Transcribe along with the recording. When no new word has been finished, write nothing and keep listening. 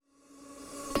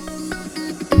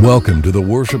Welcome to the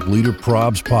Worship Leader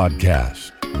Probs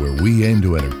podcast, where we aim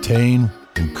to entertain,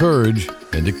 encourage,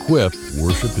 and equip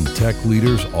worship and tech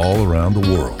leaders all around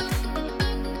the world.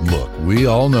 Look, we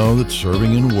all know that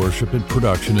serving in worship and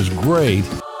production is great,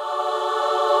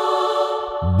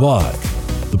 but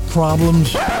the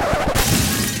problems,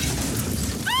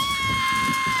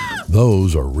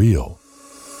 those are real.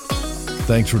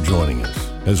 Thanks for joining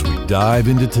us as we dive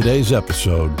into today's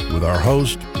episode with our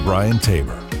host, Brian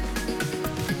Tabor.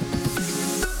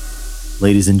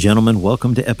 Ladies and gentlemen,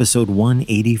 welcome to episode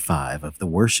 185 of the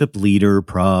Worship Leader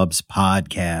Probs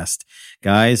podcast.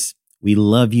 Guys, we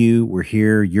love you. We're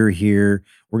here. You're here.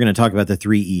 We're going to talk about the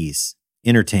 3 E's: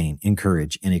 entertain,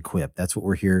 encourage, and equip. That's what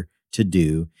we're here to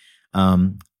do. I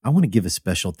want to give a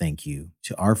special thank you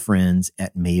to our friends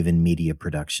at Maven Media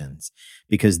Productions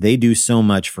because they do so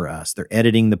much for us. They're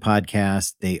editing the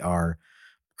podcast. They are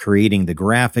creating the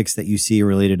graphics that you see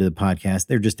related to the podcast.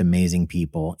 They're just amazing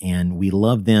people, and we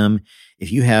love them.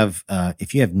 If you have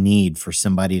need for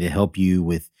somebody to help you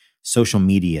with social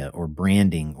media or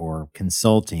branding or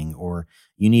consulting, or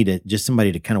you need just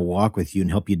somebody to kind of walk with you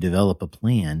and help you develop a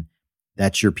plan,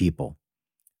 that's your people.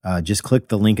 Just click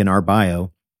the link in our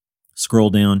bio,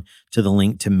 scroll down to the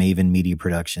link to Maven Media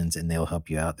Productions, and they'll help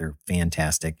you out. They're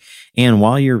fantastic. And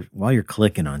while you're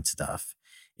clicking on stuff,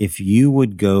 if you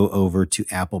would go over to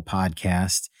Apple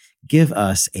Podcasts, give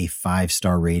us a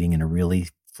 5-star rating and a really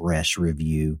fresh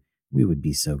review, we would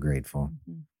be so grateful.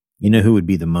 Mm-hmm. You know who would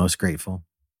be the most grateful?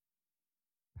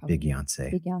 Probably Big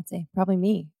Yonsei. Probably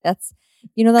me. That's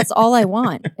all I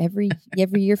want. Every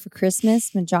year for Christmas,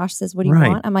 when Josh says, "What do you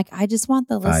want?" I'm like, I just want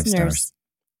the 5 listeners. Stars.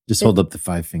 Just hold up the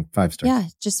 5 stars. Yeah,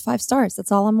 just 5 stars.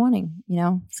 That's all I'm wanting.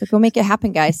 So go make it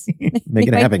happen, guys. Make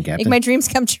it happen, Captain. Make my dreams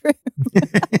come true.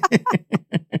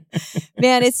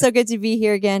 Man, it's so good to be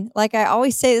here again. Like I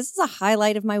always say, this is a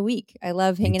highlight of my week. I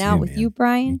love hanging out with you,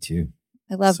 Brian. Me too.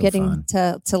 I love so getting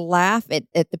to laugh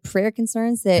at the prayer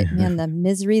concerns the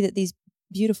misery that these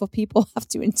beautiful people have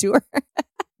to endure.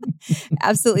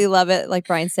 Absolutely love it. Like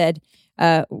Brian said,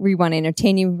 we want to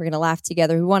entertain you. We're going to laugh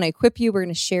together. We want to equip you. We're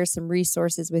going to share some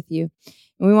resources with you.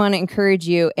 And we want to encourage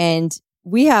you. And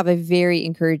we have a very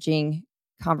encouraging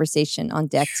conversation on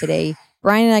deck today.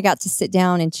 Brian and I got to sit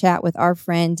down and chat with our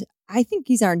friend. I think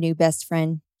he's our new best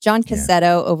friend, John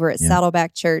Cassetto over at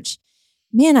Saddleback Church.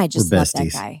 Man, I just love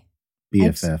that guy.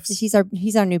 BFFs. He's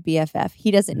our new BFF.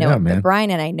 He doesn't know it, but Brian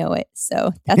and I know it.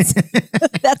 So that's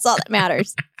that's all that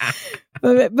matters.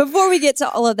 But before we get to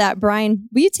all of that, Brian,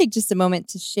 will you take just a moment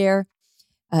to share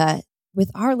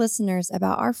with our listeners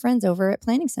about our friends over at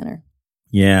Planning Center?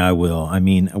 Yeah, I will. I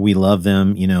mean, we love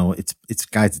them. It's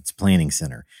guys, it's Planning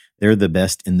Center. They're the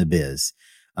best in the biz.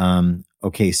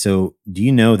 Okay, so do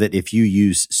you know that if you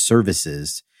use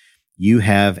services, you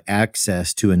have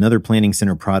access to another Planning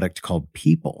Center product called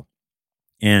People?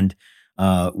 And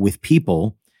with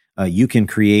People, you can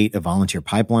create a volunteer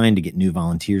pipeline to get new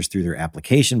volunteers through their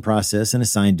application process and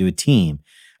assign to a team.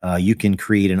 You can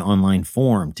create an online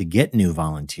form to get new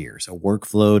volunteers, a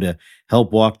workflow to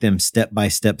help walk them step by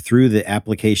step through the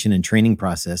application and training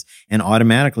process, and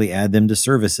automatically add them to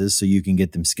services so you can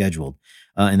get them scheduled.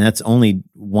 And that's only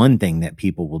one thing that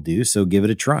People will do. So give it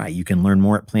a try. You can learn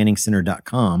more at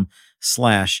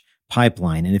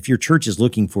planningcenter.com/pipeline. And if your church is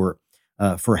looking for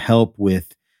help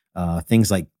with things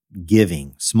like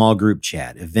giving, small group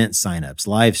chat, event signups,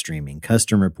 live streaming,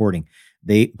 custom reporting,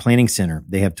 Planning Center,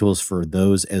 they have tools for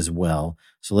those as well.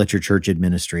 So let your church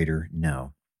administrator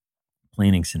know.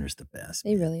 Planning Center's the best.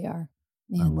 They really are.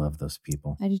 Man. I love those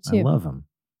people. I do too. I love them.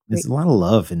 There's a lot of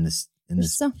love in this.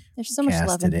 There's so much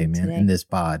love today, man. Today. In this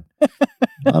pod, a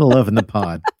lot of love in the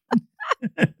pod.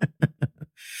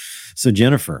 So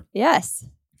Jennifer. Yes.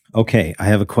 Okay, I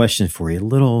have a question for you. A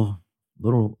little,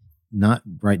 not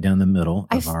right down the middle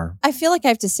of our. I feel like I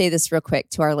have to say this real quick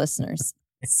to our listeners.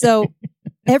 So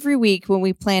every week when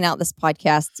we plan out this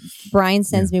podcast, Brian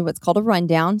sends me what's called a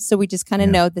rundown. So we just kind of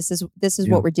know this is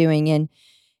what we're doing. And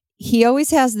he always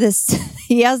has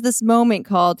this moment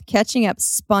called catching up,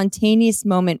 spontaneous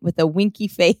moment with a winky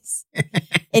face.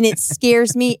 And it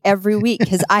scares me every week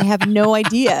because I have no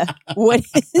idea what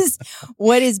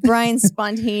is Brian's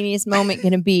spontaneous moment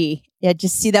going to be. Yeah,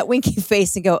 just see that winky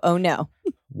face and go, oh no.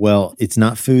 Well, it's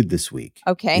not food this week.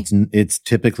 Okay. It's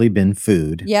typically been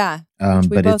food. Yeah.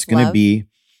 But it's going to be,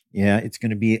 it's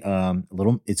going to be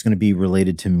it's going to be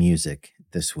related to music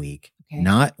this week,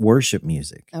 not worship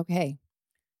music. Okay.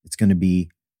 It's going to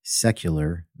be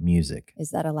secular music.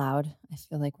 Is that allowed? I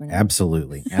feel like we're not.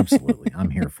 Absolutely. I'm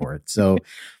here for it. So,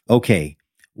 okay.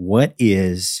 What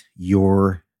is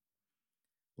your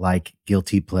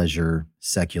guilty pleasure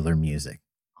secular music?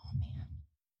 Oh man.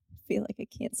 feel like I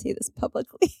can't say this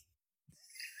publicly.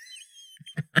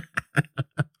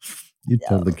 You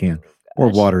totally can. Or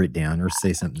water it down or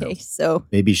say something Okay, else. so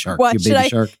Baby shark. what, You baby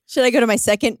shark. should I go to my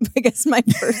second? I guess my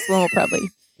first one will probably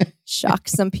shock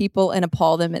some people and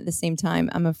appall them at the same time.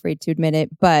 I'm afraid to admit it,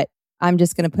 but I'm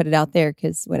just going to put it out there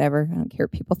because whatever. I don't care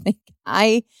what people think.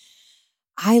 I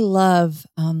love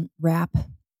rap,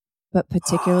 but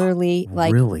particularly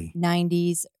like Really?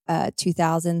 90s,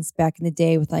 2000s, back in the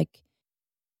day with like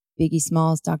Biggie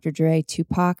Smalls, Dr. Dre,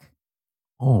 Tupac.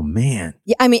 Oh, man.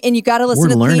 Yeah, I mean, and you got to listen We're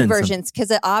to learning clean some- versions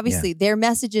because obviously their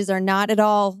messages are not at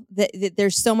all.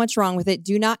 There's so much wrong with it.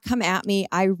 Do not come at me.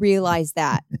 I realize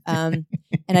that, and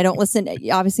I don't listen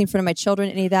obviously in front of my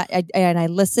children. Any of that, and I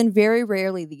listen very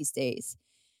rarely these days.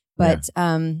 But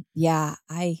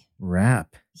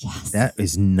Rap. yes, That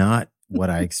is not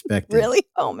what I expected. really.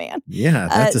 Oh man, Yeah,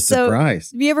 that's a so- surprise.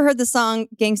 have you ever heard the song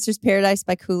 "Gangster's Paradise"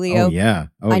 by Coolio? Oh, yeah.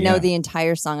 Oh, I know yeah. the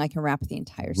entire song. I can rap the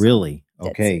entire song. Really? Dead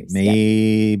Okay. serious, yeah.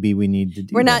 Maybe we need to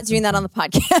do We're not doing that on the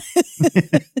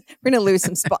podcast. We're gonna lose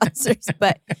some sponsors,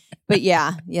 but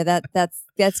yeah,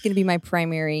 that's gonna be my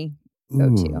primary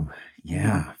go-to. Ooh,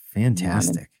 yeah.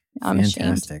 Fantastic. I'm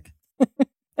ashamed. Fantastic.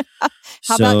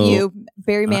 How about you,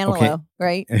 Barry Manilow? okay.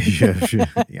 Right?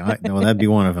 Yeah, no, that'd be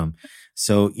one of them.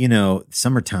 So,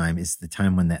 summertime is the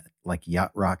time when that like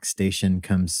yacht rock station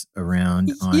comes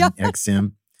around on Yeah.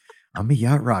 XM. I'm a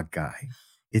yacht rock guy.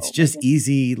 It's Oh my just goodness.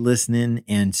 easy listening.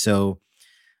 And so,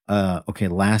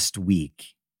 last week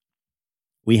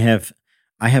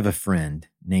I have a friend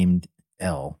named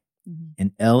Elle. Mhm.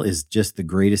 And Elle is just the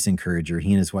greatest encourager. He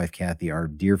and his wife, Kathy, are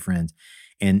dear friends.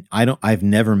 And I've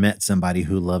never met somebody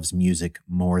who loves music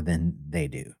more than they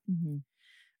do.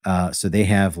 Mhm. So they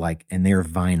have and they're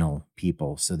vinyl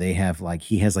people. So they have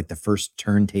he has the first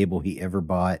turntable he ever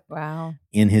bought Wow.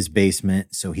 in his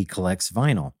basement. So he collects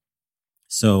vinyl.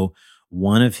 So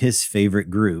one of his favorite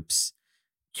groups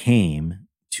came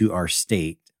to our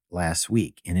state last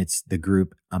week, and it's the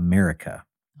group America.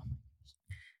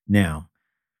 Now,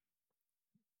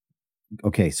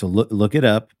 okay, so look it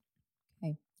up.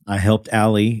 Okay. I helped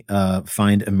Allie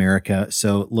find America.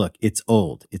 So look, it's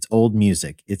old. It's old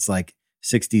music. It's like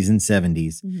 60s and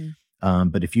 70s. Mm-hmm.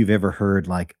 But if you've ever heard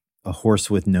A Horse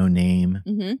with No Name,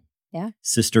 Mm-hmm.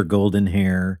 Sister Golden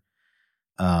Hair,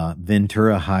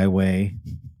 Ventura Highway.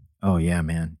 Oh yeah,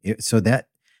 man. So that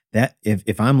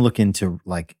if I'm looking to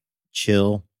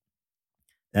chill,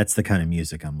 that's the kind of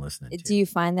music I'm listening to. Do you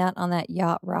find that on that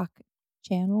Yacht Rock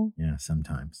channel? Yeah,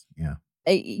 sometimes. Yeah.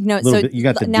 So bit. You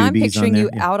got the now I'm doobies picturing on you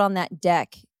there, yeah. out on that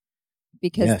deck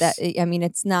because Yes.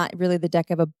 it's not really the deck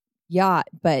of a yacht,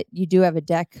 but you do have a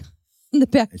deck in the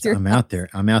back of your I'm out there.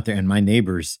 And my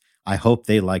neighbors, I hope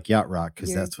they like yacht rock because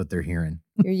You're- that's what they're hearing.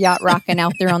 You're yacht rocking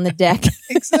out there on the deck.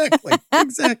 Exactly.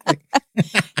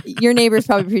 Your neighbors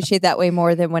probably appreciate that way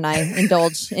more than when I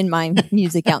indulge in my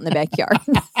music out in the backyard.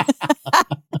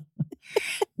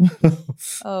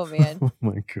 Oh man, Oh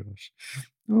my gosh.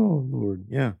 Oh Lord.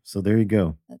 Yeah. So there you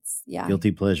go. that's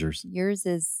Guilty pleasures. Yours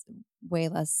is way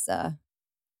less.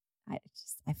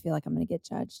 I feel like I'm going to get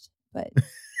judged, but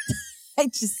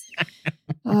it's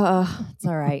all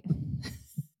right.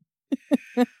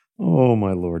 Oh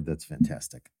my Lord. That's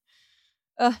fantastic.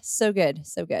 So good,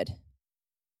 so good.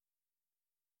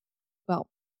 Well,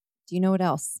 do you know what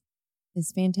else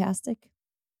is fantastic?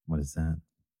 What is that?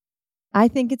 I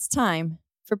think it's time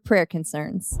for prayer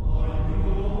concerns.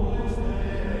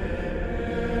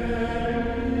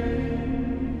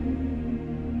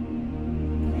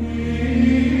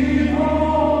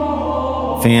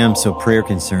 Fam, so prayer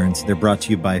concerns, they're brought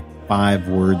to you by 5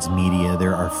 Words Media.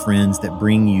 They're our friends that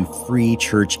bring you free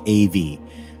church AV.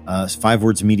 5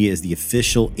 Words Media is the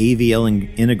official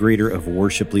AVL integrator of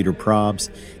Worship Leader Probs.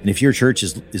 And if your church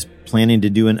is planning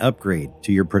to do an upgrade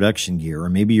to your production gear, or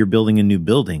maybe you're building a new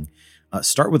building,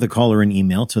 start with a call or an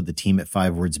email to the team at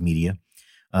 5 Words Media.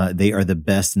 They are the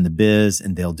best in the biz,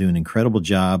 and they'll do an incredible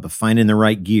job of finding the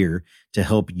right gear to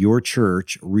help your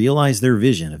church realize their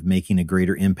vision of making a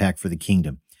greater impact for the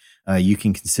kingdom. You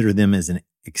can consider them as an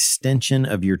extension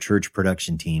of your church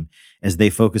production team as they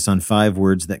focus on 5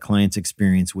 words that clients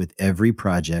experience with every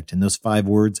project. And those 5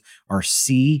 words are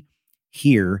see,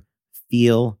 hear,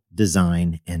 feel,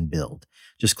 design, and build.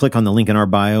 Just click on the link in our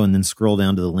bio and then scroll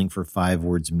down to the link for 5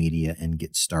 Words Media and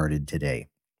get started today.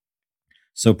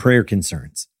 So prayer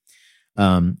concerns.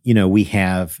 We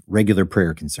have regular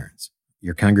prayer concerns.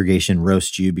 Your congregation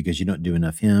roasts you because you don't do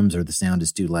enough hymns or the sound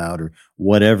is too loud or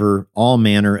whatever, all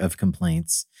manner of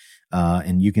complaints.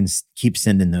 And you can keep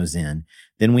sending those in.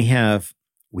 Then we have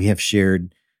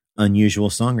shared unusual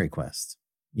song requests,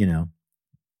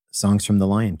 songs from The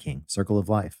Lion King, Circle of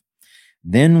Life.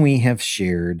 Then we have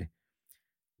shared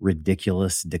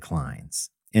Ridiculous Declines.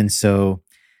 And so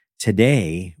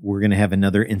today we're going to have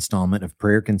another installment of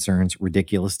Prayer Concerns,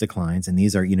 Ridiculous Declines. And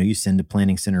these are, you send a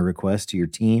planning center request to your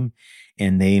team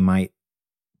and they might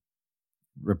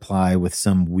reply with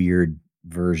some weird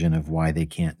version of why they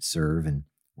can't serve. And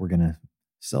we're going to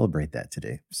celebrate that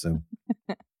today. So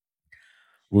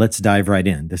let's dive right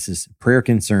in. This is Prayer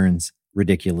Concerns,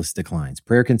 Ridiculous Declines.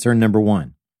 Prayer concern number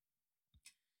 1.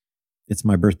 It's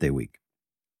my birthday week.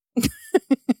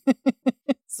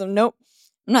 So nope,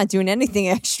 I'm not doing anything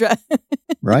extra.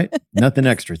 Right? Nothing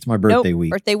extra. It's my birthday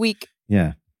week. Birthday week.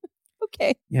 Yeah.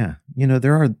 Okay. Yeah.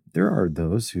 There are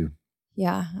those who.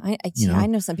 Yeah. I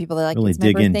know some people that are like, really it's my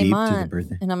dig in birthday deep month. to the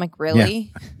birthday. And I'm like,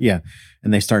 really? Yeah.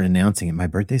 And they start announcing it. My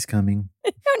birthday's coming.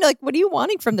 I'm like, what are you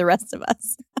wanting from the rest of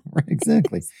us? Right,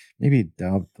 exactly. Maybe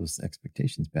dial those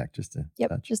expectations back just a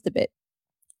touch. Just a bit.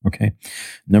 Okay.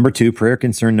 Number 2, prayer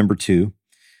concern number 2.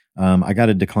 I got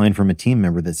a decline from a team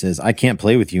member that says, I can't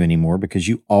play with you anymore because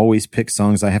you always pick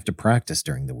songs I have to practice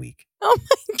during the week. Oh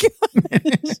my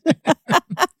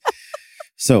gosh.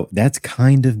 So that's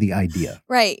kind of the idea.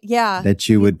 Right. Yeah. That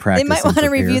you would practice. They might want to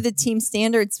review the team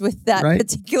standards with that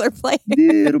particular player.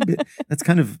 Little bit. That's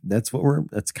kind of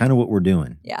what we're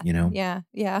doing. Yeah.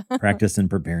 Yeah. Practice and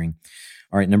preparing.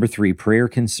 All right. Number 3, prayer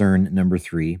concern number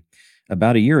 3.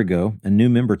 About a year ago, a new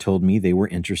member told me they were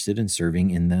interested in serving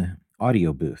in the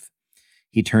audio booth.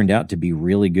 He turned out to be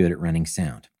really good at running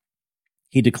sound.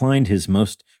 He declined his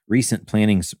most recent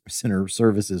planning center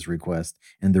services request.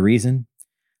 And the reason?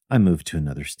 I moved to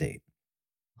another state.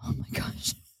 Oh my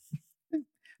gosh.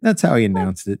 That's how he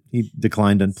announced it. He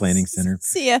declined on planning center.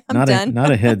 See ya. I'm done.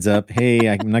 Not a heads up. Hey,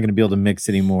 I'm not going to be able to mix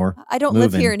anymore. I don't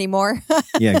live here anymore.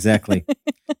 Yeah, exactly.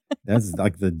 That's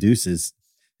like the deuces.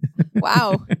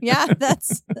 Wow. Yeah,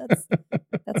 that's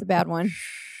a bad one.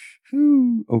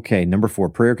 Okay, number 4,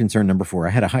 prayer concern number 4. I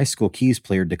had a high school keys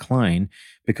player decline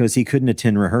because he couldn't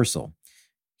attend rehearsal.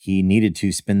 He needed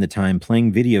to spend the time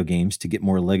playing video games to get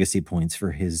more legacy points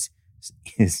for his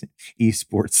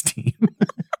esports team.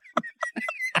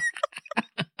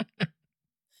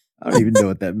 I don't even know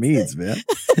what that means, man.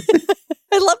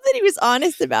 I love that he was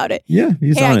honest about it. Yeah,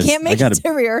 he's honest. I can't make it to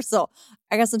rehearsal.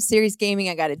 I got some serious gaming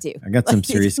I got to do. I got some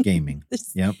serious gaming.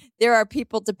 Yep. There are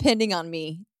people depending on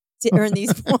me to earn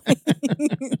these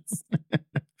points.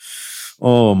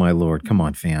 Oh, my Lord. Come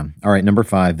on, fam. All right, number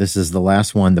 5. This is the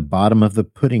last one, the bottom of the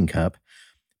pudding cup.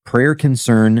 Prayer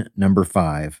concern number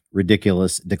 5,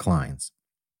 ridiculous declines.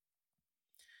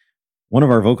 One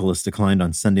of our vocalists declined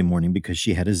on Sunday morning because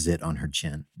she had a zit on her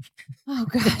chin. Oh,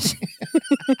 gosh.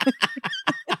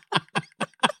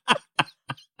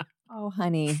 Oh,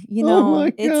 honey.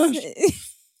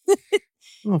 It's...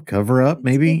 Well, cover up,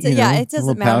 maybe. It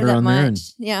doesn't matter that much.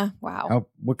 Yeah. Wow.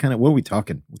 What are we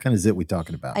talking? What kind of zit we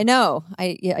talking about? I know.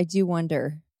 I do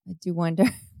wonder.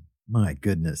 My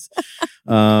goodness.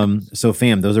 So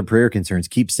fam, those are prayer concerns.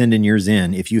 Keep sending yours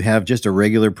in. If you have just a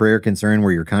regular prayer concern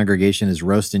where your congregation is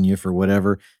roasting you for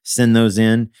whatever, send those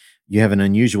in. You have an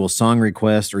unusual song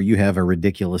request or you have a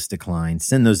ridiculous decline,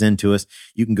 send those in to us.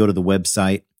 You can go to the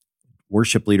website,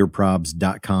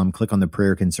 worshipleaderprobs.com, click on the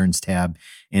prayer concerns tab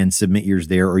and submit yours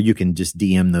there, or you can just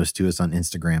DM those to us on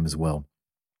Instagram as well.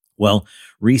 Well,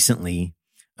 recently,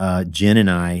 Jen and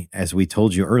I, as we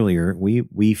told you earlier, we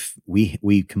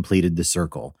completed the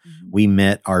circle. Mm-hmm. We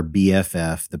met our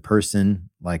BFF, the person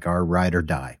like our ride or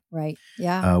die. Right.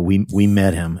 Yeah. We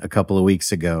met him a couple of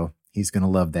weeks ago. He's going to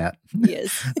love that. He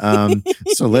is.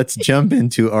 So let's jump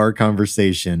into our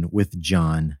conversation with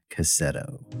John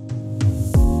Cassetto.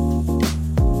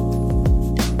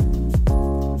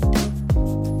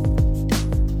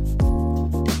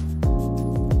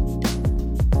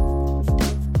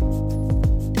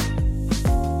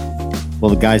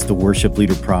 Well, guys, the Worship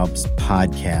Leader Probs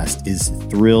podcast is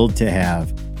thrilled to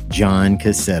have John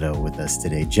Cassetto with us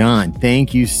today. John,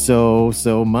 thank you so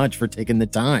much for taking the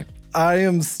time. I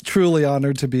am truly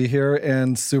honored to be here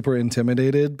and super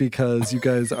intimidated because you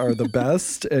guys are the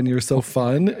best and you're so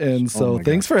fun. And so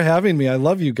thanks for having me. I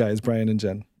love you guys, Brian and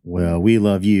Jen. Well, we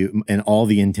love you. And all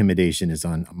the intimidation is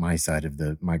on my side of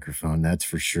the microphone. That's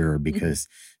for sure, because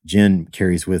Jen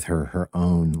carries with her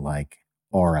own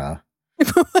aura.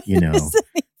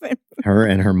 Her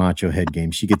and her macho head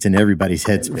game. She gets in everybody's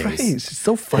headspace. Right. She's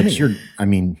so funny.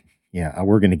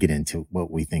 We're going to get into what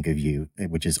we think of you,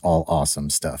 which is all awesome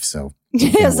stuff. So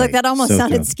it's like that almost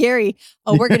sounded scary.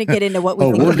 Oh, we're going to get into what we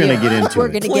think we're of going you. To get into we're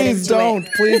it. Going to get into it.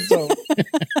 Please don't.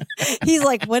 He's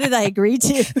like, what did I agree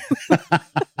to?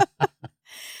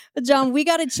 John, we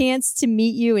got a chance to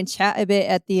meet you and chat a bit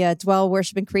at the Dwell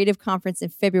Worship and Creative Conference in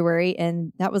February,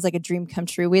 and that was like a dream come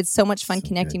true. We had so much fun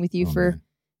connecting with you for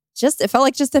it felt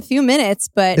like just a few minutes,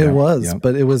 but It was,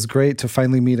 but it was great to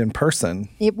finally meet in person.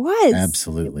 it was.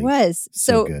 Absolutely. It was.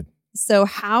 So good. So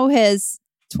how has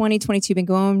 2022 been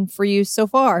going for you so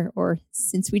far, or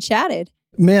since we chatted?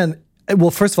 Man,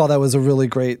 well, first of all, that was a really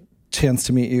great chance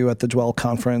to meet you at the Dwell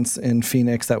conference in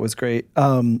Phoenix. That was great.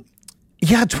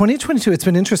 2022, it's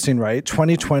been interesting, right?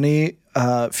 2020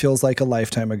 feels like a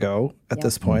lifetime ago at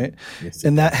this point. Yes,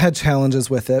 And that had challenges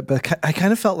with it. But I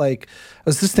kind of felt like, I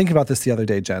was just thinking about this the other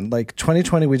day, Jen. Like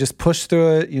 2020, we just pushed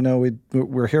through it. You know,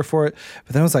 we're here for it.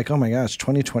 But then I was like, oh my gosh,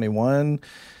 2021,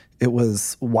 it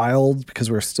was wild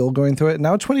because we're still going through it.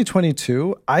 Now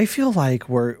 2022, I feel like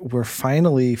we're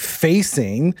finally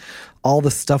facing all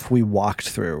the stuff we walked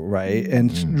through, right?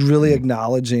 And really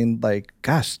acknowledging like,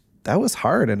 gosh, that was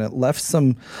hard, and it left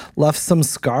some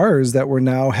scars that we're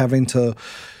now having to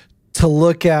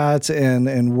look at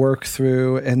and work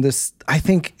through. And this, I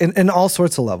think, in all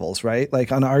sorts of levels, right?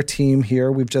 Like on our team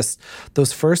here, we've just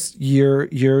those first year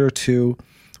or two,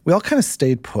 we all kind of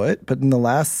stayed put, but in the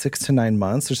last 6 to 9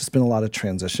 months, there's just been a lot of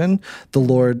transition. The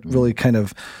Lord really kind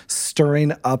of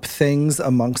stirring up things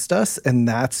amongst us, and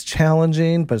that's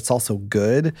challenging, but it's also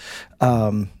good.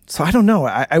 So I don't know.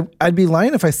 I'd be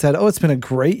lying if I said, oh, it's been a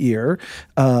great year.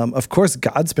 Of course,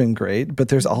 God's been great, but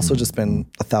there's also just been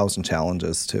 1,000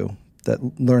 challenges too,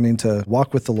 that learning to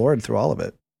walk with the Lord through all of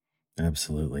it.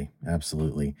 Absolutely.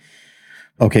 Absolutely.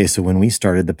 Okay, so when we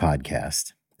started the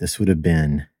podcast, this would have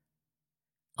been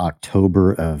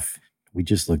October of, we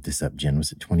just looked this up, Jen.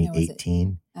 Was it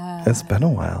 2018? It's been a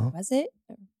while. Was it?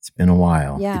 It's been a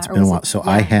while. Yeah, it's or been a was while. it- So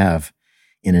yeah. I have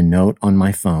in a note on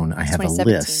my phone, I have a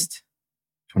 2017. list.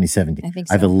 2017. I think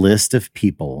I have a so. list of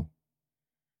people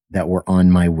that were on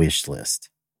my wish list.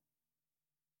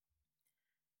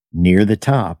 Near the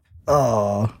top,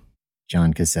 Oh,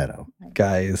 John Cassetto.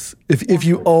 guys, if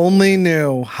you only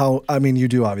knew how, I mean, you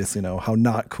do obviously know how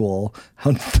not cool,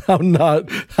 how not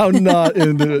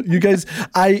into it. You guys,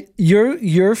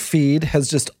 your feed has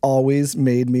just always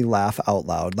made me laugh out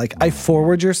loud. Like I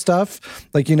forward your stuff,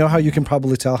 like, you know how you can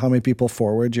probably tell how many people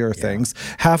forward your things.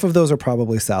 Half of those are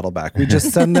probably Saddleback. We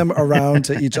just send them around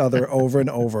to each other over and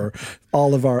over.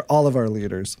 All of our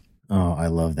leaders. Oh, I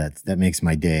love that. That makes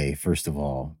my day, first of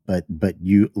all. But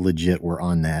you legit were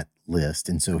on that list.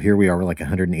 And so here we are, we're like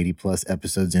 180 plus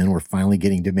episodes in. We're finally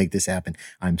getting to make this happen.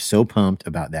 I'm so pumped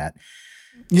about that.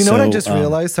 You know what I So, just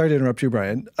realized? Sorry to interrupt you,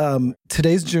 Brian.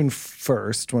 Today's June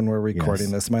 1st when we're recording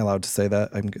Yes. this. Am I allowed to say that?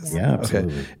 I'm guessing. Yeah,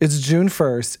 absolutely. Okay. It's June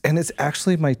 1st, and it's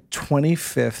actually my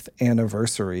 25th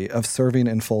anniversary of serving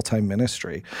in full-time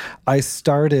ministry. I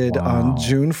started on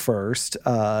June 1st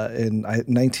in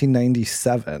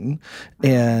 1997,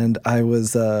 and I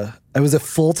was a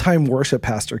full-time worship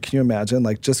pastor. Can you imagine?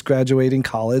 Like just graduating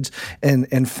college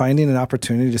and finding an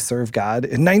opportunity to serve God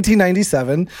in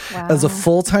 1997 as a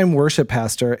full-time worship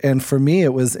pastor. And for me,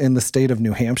 it was in the state of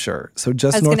New Hampshire. So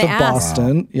just north of gonna ask.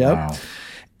 Boston. Yep. Wow.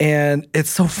 And it's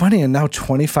so funny. And now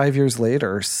 25 years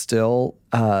later, still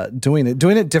doing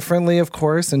it differently, of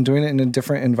course, and doing it in a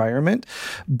different environment.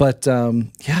 But I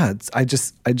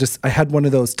had one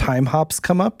of those time hops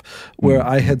come up where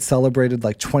I had celebrated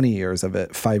like 20 years of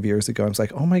it 5 years ago. I was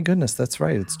like, oh my goodness, that's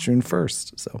right. It's June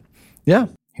 1st. So yeah.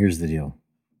 Here's the deal.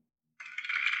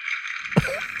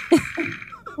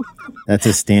 That's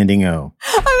a standing O.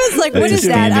 I was like, That's what a is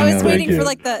that? I standing was O. waiting Thank for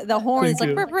you. like the horns,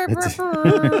 Thank like you. brr,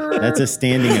 brr, brr. That's a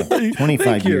standing O. 25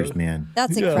 Thank you. years, man.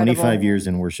 That's Yeah. incredible. 25 years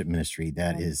in worship ministry.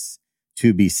 That is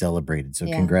to be celebrated. So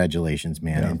Yeah. congratulations,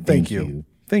 man. Yeah, And thank you.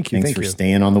 Thank you. Thanks Thank for you.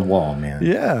 staying on the wall, man.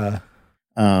 Yeah.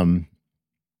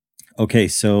 Okay,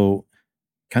 so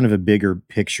kind of a bigger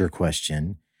picture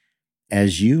question.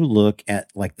 As you look at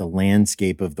like the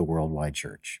landscape of the worldwide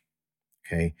church,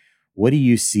 okay, what do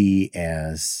you see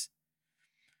as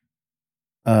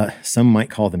some might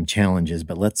call them challenges,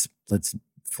 but let's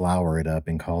flower it up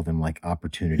and call them like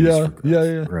opportunities Yeah, for growth.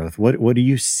 yeah. Growth. What do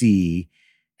you see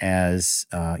as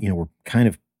we're kind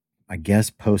of, I guess,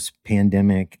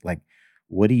 post-pandemic, like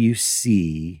what do you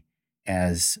see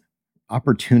as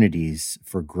opportunities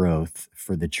for growth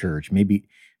for the church? Maybe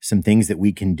some things that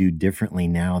we can do differently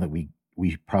now that we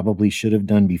probably should have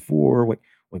done before.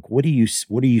 What are you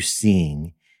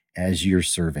seeing as you're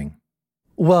serving?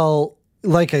 Well,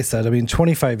 like I said, I mean,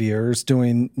 25 years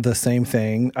doing the same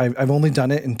thing. I've only done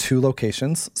it in 2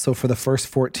 locations. So for the first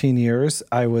 14 years,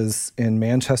 I was in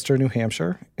Manchester, New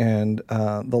Hampshire, and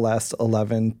the last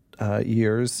 11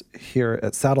 years here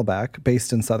at Saddleback,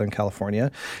 based in Southern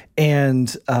California.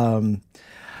 And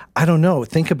I don't know,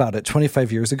 think about it.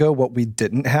 25 years ago, what we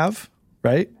didn't have,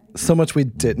 right? so much we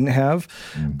didn't have.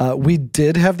 We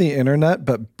did have the internet,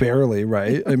 but barely,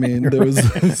 right? I mean, there was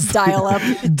dial-up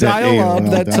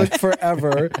that took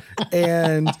forever.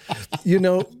 And,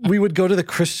 we would go to the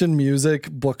Christian music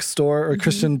bookstore or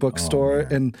Christian bookstore,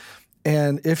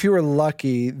 and if you were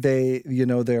lucky, they,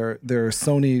 their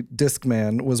Sony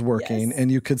Discman was working,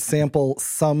 and you could sample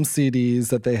some CDs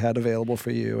that they had available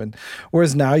for you. And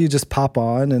whereas now you just pop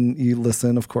on and you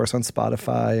listen, of course, on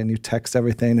Spotify, and you text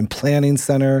everything. And Planning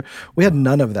Center, we had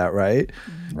none of that, right?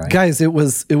 Guys, it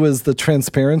was the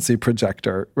transparency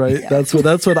projector, right? Yeah. That's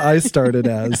what I started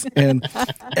as,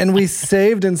 and we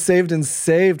saved and saved and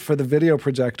saved for the video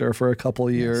projector for a couple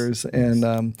of years,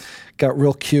 and got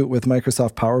real cute with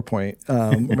Microsoft PowerPoint,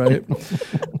 right?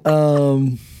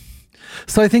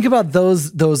 So I think about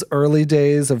those early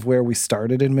days of where we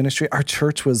started in ministry. Our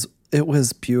church was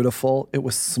beautiful. It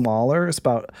was smaller. It's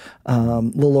about a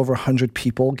little over 100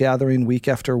 people gathering week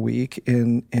after week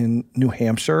in New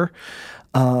Hampshire.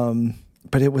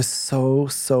 But it was so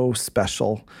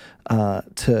special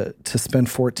to spend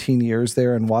 14 years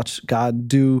there and watch God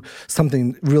do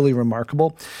something really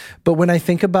remarkable. But when I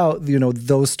think about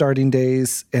those starting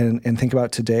days and think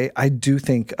about today, I do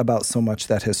think about so much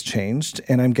that has changed,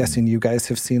 and I'm guessing you guys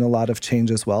have seen a lot of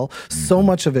change as well. So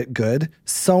much of it good,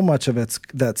 so much of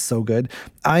that's so good.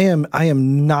 I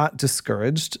am not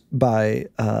discouraged by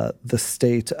the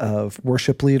state of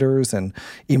worship leaders and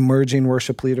emerging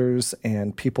worship leaders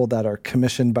and people that are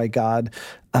commissioned by God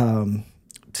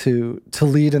to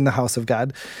lead in the house of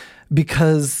God,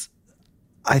 because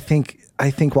I think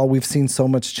while we've seen so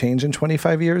much change in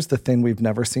 25 years, the thing we've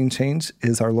never seen change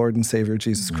is our Lord and Savior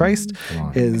Jesus Christ,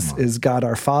 is God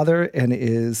our Father, and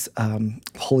is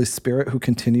Holy Spirit, who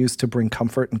continues to bring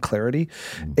comfort and clarity.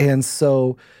 And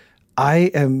so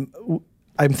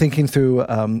I'm thinking through,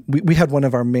 we had one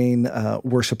of our main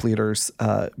worship leaders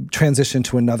transition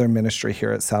to another ministry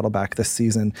here at Saddleback this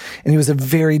season. And he was a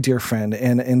very dear friend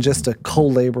and just a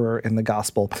co-laborer in the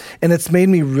gospel. And it's made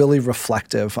me really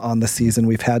reflective on the season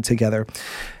we've had together.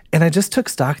 And I just took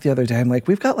stock the other day. I'm like,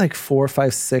 we've got like 4,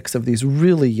 5, 6 of these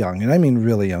really young, and I mean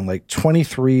really young, like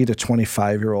 23 to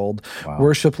 25-year-old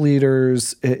worship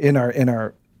leaders in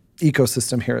our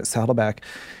ecosystem here at Saddleback.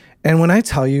 And when I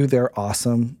tell you they're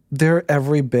awesome, they're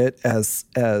every bit as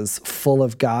full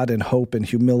of God and hope and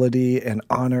humility and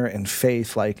honor and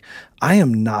faith. Like, I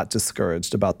am not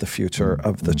discouraged about the future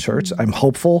of the church. I'm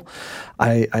hopeful.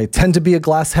 I tend to be a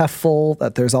glass half full,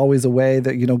 that there's always a way,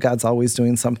 that, God's always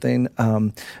doing something.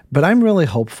 But I'm really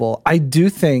hopeful. I do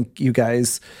think, you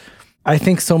guys, I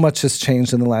think so much has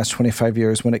changed in the last 25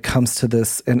 years when it comes to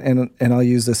this, and I'll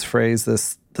use this phrase,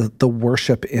 the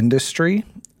worship industry.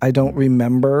 I don't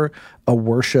remember a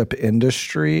worship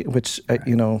industry, which,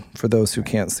 for those who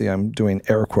can't see, I'm doing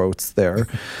air quotes there.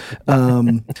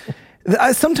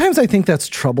 Sometimes I think that's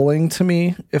troubling to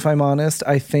me, if I'm honest.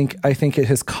 I think it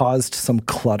has caused some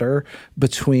clutter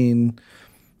between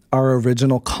our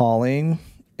original calling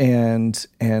and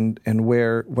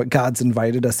what God's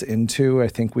invited us into. I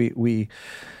think we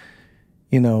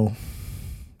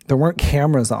there weren't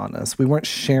cameras on us. We weren't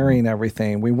sharing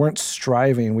everything. We weren't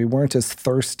striving. We weren't as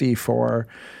thirsty for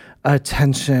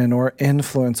attention or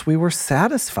influence. We were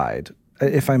satisfied.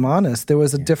 If I'm honest, there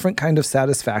was a different kind of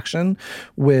satisfaction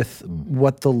with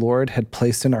what the Lord had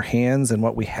placed in our hands and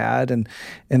what we had. And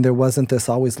there wasn't this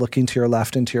always looking to your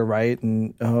left and to your right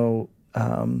and,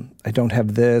 I don't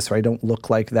have this, or I don't look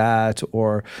like that,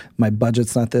 or my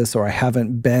budget's not this, or I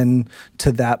haven't been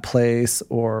to that place,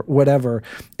 or whatever.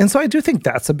 And so I do think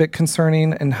that's a bit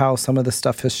concerning in how some of the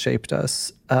stuff has shaped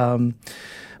us.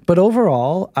 But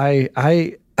overall,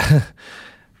 I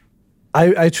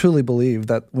truly believe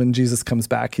that when Jesus comes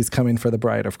back, he's coming for the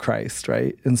bride of Christ,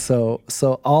 right? And so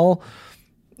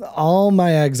all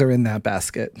my eggs are in that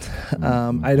basket.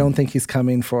 I don't think he's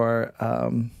coming for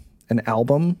an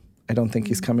album. I don't think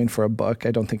he's coming for a book.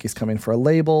 I don't think he's coming for a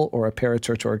label or a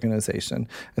parachurch organization.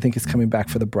 I think he's coming back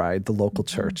for the bride, the local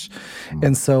church.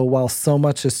 And so while so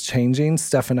much is changing,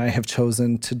 Steph and I have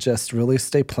chosen to just really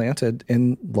stay planted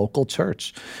in local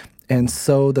church. And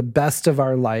so the best of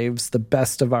our lives, the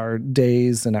best of our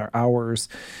days and our hours,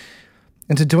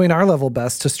 and to doing our level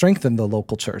best to strengthen the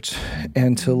local church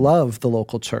and to love the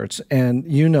local church. And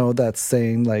that's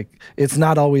saying, like, it's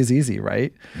not always easy,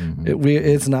 right?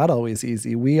 It's not always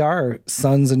easy. We are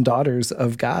sons and daughters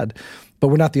of God, but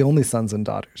we're not the only sons and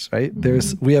daughters, right?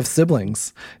 We have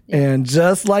siblings. And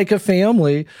just like a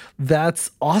family,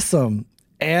 that's awesome.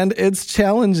 And it's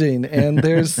challenging. And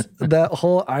there's that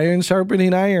whole iron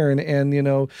sharpening iron. And,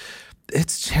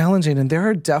 it's challenging, and there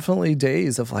are definitely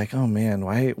days of like, oh man,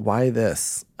 why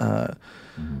this?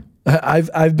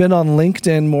 I've been on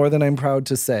LinkedIn more than I'm proud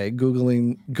to say,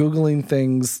 googling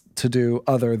things to do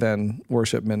other than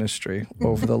worship ministry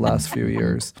over the last few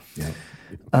years.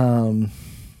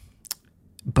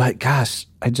 But gosh,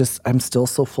 I'm still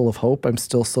so full of hope. I'm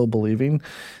still so believing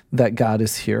that God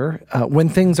is here when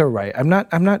things are right. I'm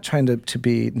not trying to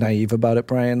be naive about it,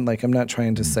 Brian. Like, I'm not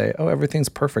trying to say, oh, everything's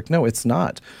perfect. No, it's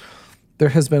not. There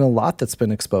has been a lot that's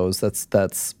been exposed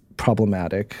that's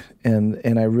problematic,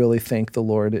 and I really think the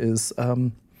Lord is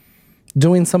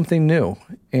doing something new,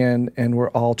 and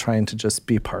we're all trying to just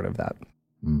be part of that.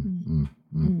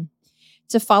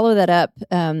 To follow that up,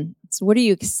 so what are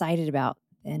you excited about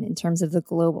then in terms of the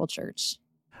global church?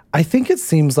 I think it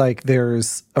seems like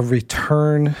there's a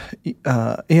return.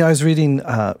 I was reading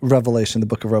Revelation, the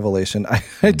book of Revelation.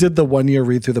 I did the 1 year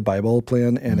read through the Bible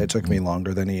plan, and it took me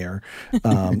longer than a year.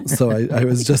 So I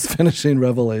was just finishing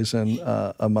Revelation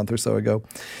a month or so ago.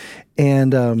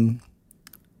 And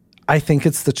I think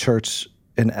it's the church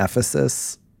in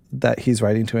Ephesus that he's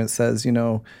writing to, and it says,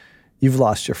 you've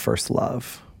lost your first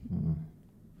love.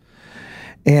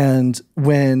 And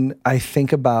when I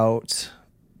think about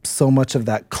so much of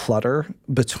that clutter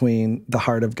between the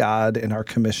heart of God and our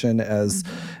commission as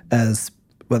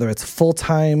whether it's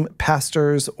full-time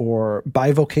pastors or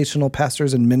bivocational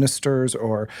pastors and ministers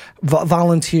or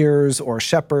volunteers or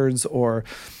shepherds or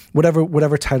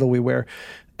whatever title we wear,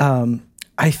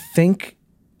 I think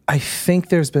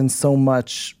there's been so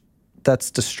much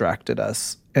that's distracted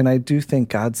us. And I do think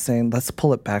God's saying, let's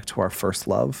pull it back to our first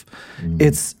love.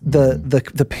 It's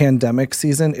the pandemic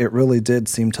season. It really did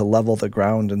seem to level the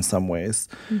ground in some ways,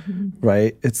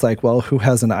 right? It's like, well, who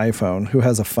has an iPhone? Who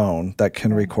has a phone that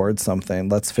can record something?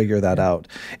 Let's figure that out.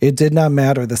 It did not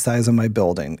matter the size of my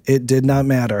building. It did not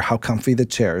matter how comfy the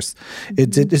chairs.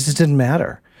 It just didn't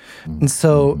matter. And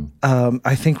so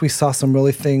I think we saw some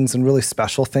really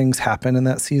special things happen in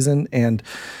that season. And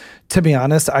to be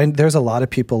honest, there's a lot of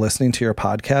people listening to your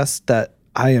podcast that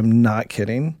I am not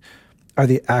kidding are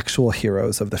the actual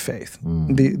heroes of the faith.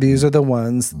 These are the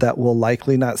ones that will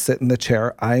likely not sit in the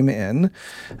chair I'm in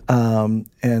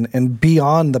and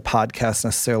beyond the podcast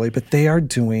necessarily, but they are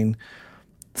doing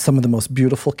some of the most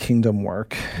beautiful kingdom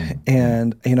work.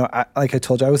 And, like I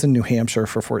told you, I was in New Hampshire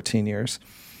for 14 years.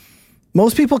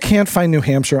 Most people can't find New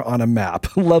Hampshire on a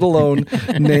map, let alone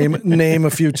name a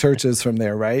few churches from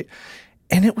there, right?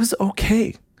 And it was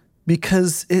okay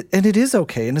because it is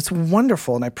okay, and it's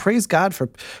wonderful. And I praise God for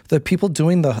the people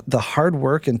doing the hard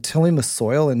work and tilling the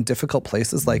soil in difficult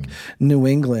places like New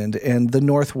England and the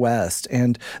Northwest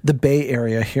and the Bay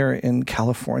Area here in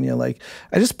California. Like,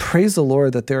 I just praise the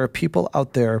Lord that there are people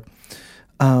out there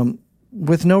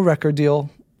with no record deal,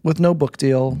 with no book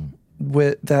deal,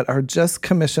 that are just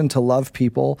commissioned to love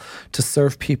people, to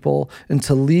serve people, and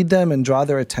to lead them and draw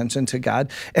their attention to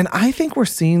God. And I think we're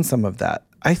seeing some of that.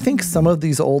 I think some of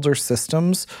these older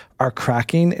systems are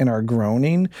cracking and are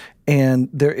groaning, and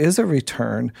there is a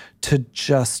return to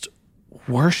just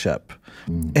worship.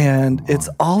 And it's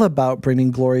all about bringing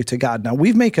glory to God. Now,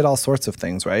 we make it all sorts of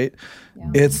things, right?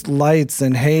 Yeah. It's lights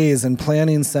and haze and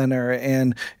planning center,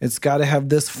 and it's got to have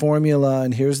this formula,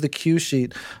 and here's the cue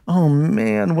sheet. Oh,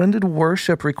 man, when did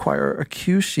worship require a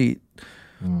cue sheet?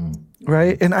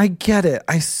 Right? And I get it.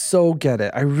 I so get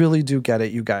it. I really do get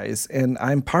it, you guys. And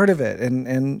I'm part of it.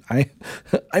 And I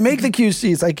make the cue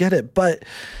sheets. I get it. But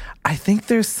I think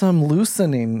there's some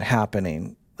loosening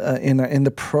happening in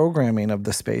the programming of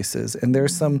the spaces, and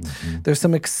there's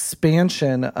some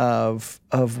expansion of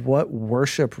what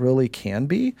worship really can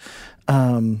be.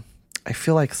 I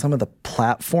feel like some of the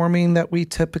platforming that we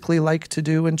typically like to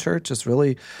do in church is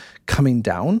really coming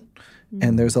down,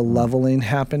 and there's a leveling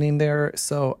happening there.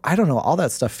 So I don't know, all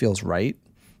that stuff feels right.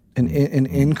 An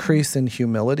increase in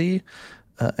humility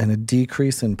and a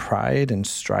decrease in pride and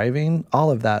striving. All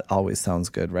of that always sounds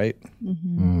good, right?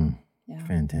 Yeah.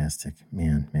 Fantastic.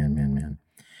 Man.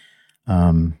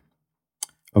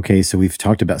 Okay, so we've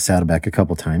talked about Saddleback a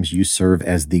couple times. You serve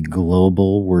as the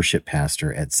global worship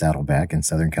pastor at Saddleback in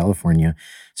Southern California.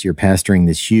 So you're pastoring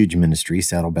this huge ministry,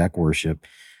 Saddleback Worship.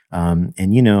 And,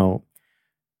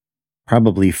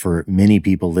 probably for many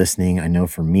people listening, I know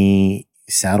for me,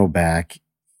 Saddleback,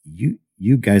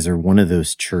 you guys are one of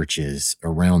those churches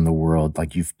around the world.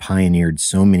 Like, you've pioneered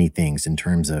so many things in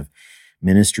terms of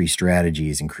ministry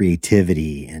strategies and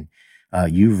creativity, and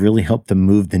you've really helped to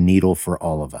move the needle for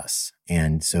all of us.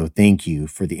 And so thank you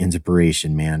for the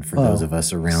inspiration, man, for those of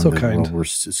us around the world. We're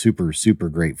super, super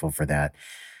grateful for that.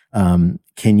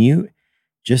 Can you,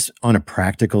 just on a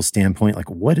practical standpoint, like,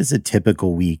 what does a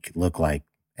typical week look like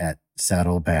at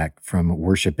Saddleback from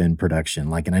Worship in Production?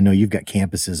 Like, and I know you've got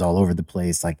campuses all over the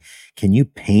place. Like, can you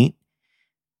paint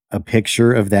a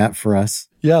picture of that for us?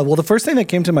 Yeah. Well, the first thing that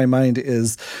came to my mind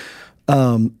is,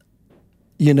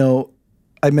 you know,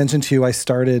 I mentioned to you, I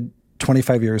started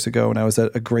 25 years ago when I was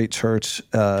at a great church.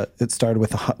 It started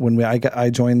with, I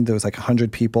joined, there was like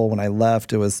 100 people. When I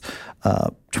left, it was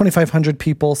 2,500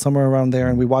 people, somewhere around there.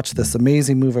 And we watched this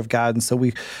amazing move of God. And so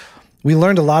we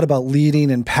learned a lot about leading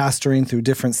and pastoring through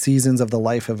different seasons of the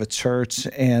life of a church.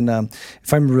 And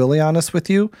if I'm really honest with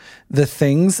you, the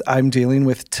things I'm dealing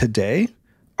with today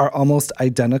are almost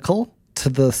identical to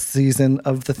the season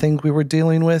of the things we were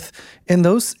dealing with in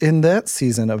that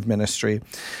season of ministry.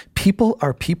 People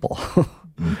are people,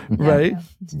 right?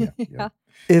 Yeah.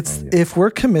 It's if we're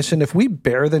commissioned, if we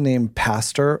bear the name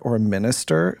pastor or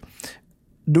minister,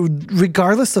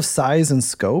 regardless of size and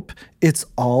scope, it's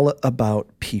all about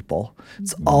people.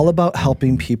 It's all about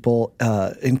helping people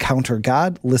encounter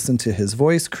God, listen to his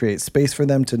voice, create space for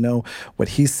them to know what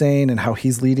he's saying and how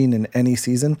he's leading in any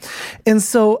season. And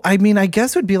so, I mean, I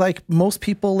guess it would be like most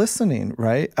people listening,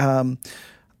 right?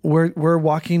 We're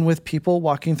walking with people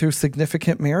walking through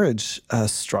significant marriage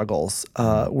struggles.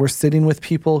 We're sitting with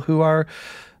people who are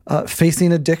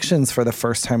facing addictions for the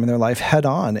first time in their life head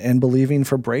on and believing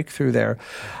for breakthrough there.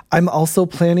 I'm also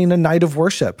planning a night of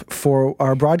worship for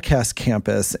our broadcast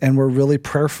campus, and we're really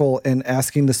prayerful and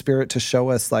asking the Spirit to show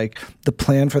us like the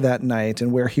plan for that night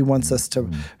and where he wants us to.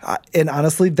 And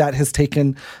honestly, that has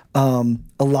taken a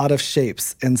lot of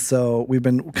shapes. And so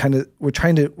we're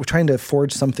trying to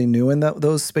forge something new in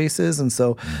those spaces. And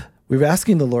so we're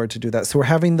asking the Lord to do that. So we're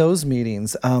having those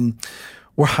meetings.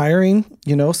 We're hiring,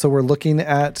 so we're looking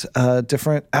at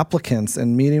different applicants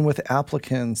and meeting with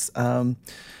applicants.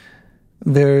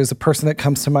 There's a person that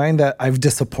comes to mind that I've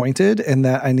disappointed and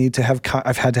that I need to have,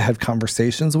 I've had to have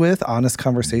conversations with, honest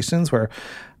conversations where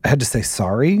I had to say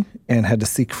sorry and had to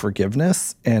seek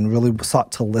forgiveness and really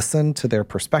sought to listen to their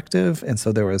perspective. And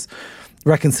so there was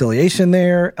reconciliation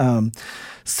there.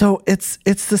 So it's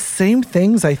the same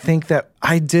things I think that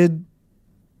I did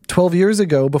 12 years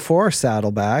ago before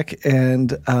Saddleback, and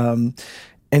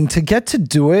to get to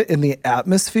do it in the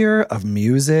atmosphere of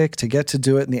music, to get to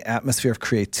do it in the atmosphere of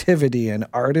creativity and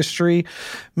artistry,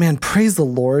 man, praise the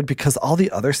Lord, because all the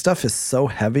other stuff is so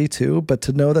heavy too. But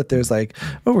to know that there's like,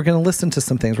 oh, we're going to listen to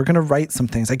some things, we're going to write some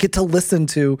things. I get to listen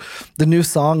to the new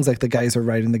songs like the guys are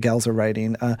writing, the gals are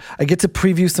writing. I get to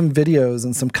preview some videos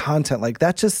and some content like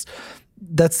that.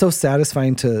 That's so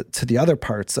satisfying to the other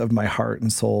parts of my heart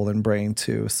and soul and brain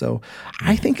too. So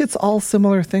I think it's all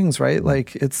similar things, right?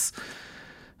 Like it's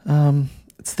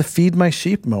the feed my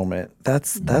sheep moment.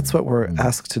 That's what we're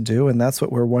asked to do, and that's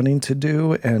what we're wanting to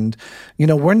do. And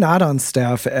we're not on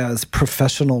staff as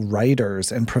professional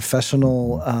writers and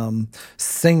professional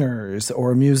singers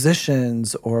or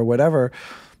musicians or whatever.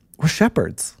 We're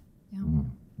shepherds. Yeah.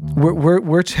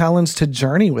 We're challenged to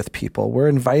journey with people. We're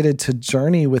invited to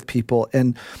journey with people.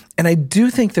 And I do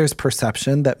think there's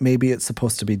perception that maybe it's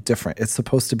supposed to be different. It's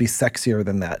supposed to be sexier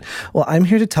than that. Well, I'm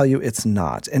here to tell you it's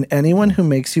not. And anyone who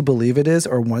makes you believe it is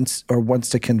or wants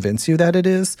to convince you that it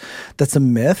is, that's a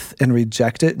myth, and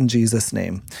reject it in Jesus'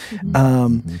 name.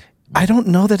 I don't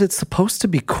know that it's supposed to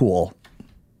be cool.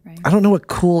 Right. I don't know what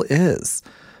cool is,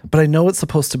 but I know it's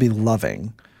supposed to be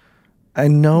loving. I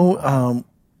know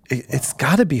it's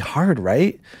got to be hard,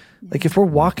 right? Like if we're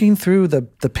walking through the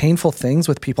painful things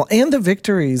with people and the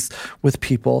victories with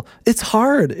people, it's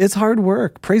hard. It's hard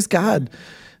work. Praise God.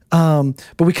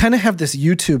 But we kind of have this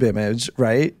YouTube image,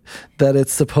 right? That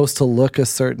it's supposed to look a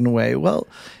certain way. Well,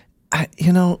 I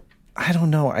don't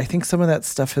know. I think some of that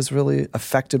stuff has really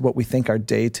affected what we think our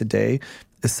day-to-day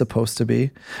is supposed to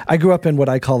be. I grew up in what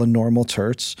I call a normal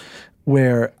church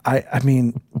where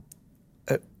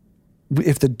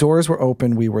if the doors were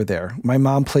open, we were there. My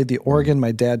mom played the organ.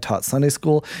 My dad taught Sunday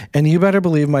school. And you better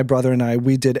believe my brother and I,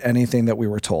 we did anything that we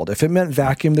were told. If it meant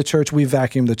vacuum the church, we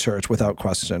vacuumed the church without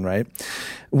question, right?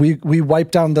 We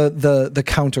wiped down the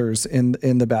counters in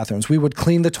the bathrooms. We would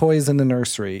clean the toys in the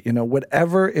nursery.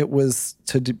 Whatever it was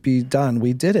to be done,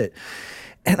 we did it.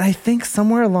 And I think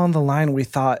somewhere along the line, we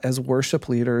thought as worship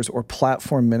leaders or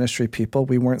platform ministry people,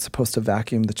 we weren't supposed to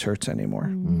vacuum the church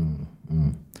anymore.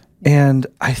 And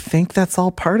I think that's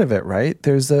all part of it, right?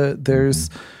 We're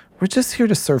just here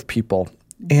to serve people.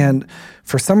 And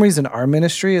for some reason, our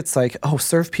ministry, it's like, oh,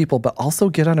 serve people, but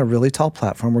also get on a really tall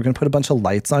platform. We're going to put a bunch of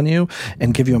lights on you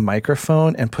and give you a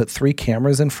microphone and put 3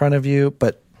 cameras in front of you,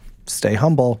 but stay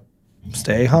humble.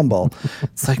 Stay humble.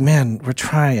 It's like, man, we're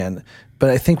trying. But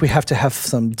I think we have to have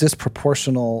some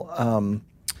disproportional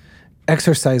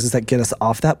exercises that get us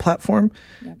off that platform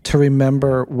to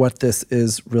remember what this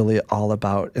is really all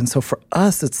about. And so for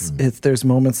us, it's there's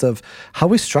moments of how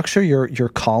we structure your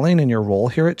calling and your role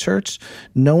here at church.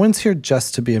 No one's here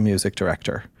just to be a music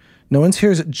director. No one's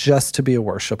here just to be a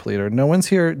worship leader. No one's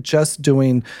here just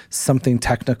doing something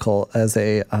technical as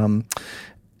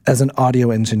an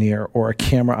audio engineer or a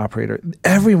camera operator.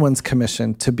 Everyone's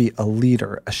commissioned to be a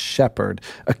leader, a shepherd,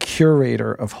 a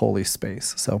curator of holy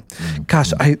space. So,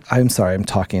 gosh, I'm sorry, I'm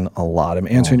talking a lot. I'm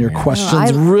answering your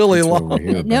questions really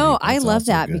long. No, I love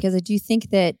that because I do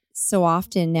think that so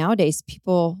often nowadays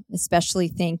people especially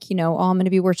think, oh, I'm going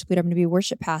to be a worship leader, I'm going to be a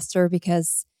worship pastor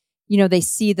because, they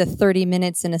see the 30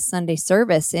 minutes in a Sunday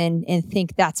service and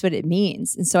think that's what it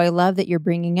means. And so I love that you're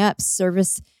bringing up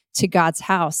service to God's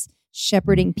house,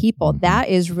 shepherding people. That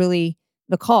is really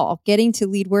the call. Getting to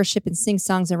lead worship and sing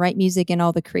songs and write music and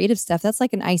all the creative stuff, that's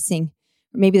like an icing,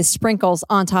 or maybe the sprinkles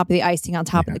on top of the icing on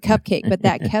top of the cupcake. But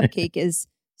that cupcake is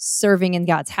serving in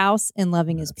God's house and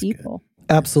loving his people. Good.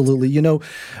 Absolutely.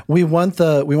 We want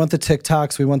the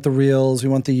TikToks, we want the Reels, we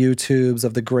want the YouTubes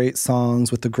of the great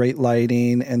songs with the great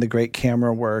lighting and the great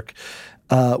camera work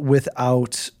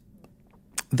without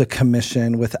the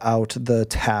commission, without the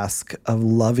task of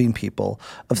loving people,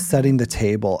 of setting the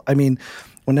table. I mean,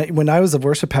 when I was a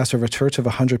worship pastor of a church of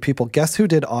 100 people, guess who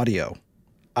did audio?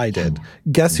 I did.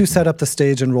 Guess who set up the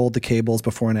stage and rolled the cables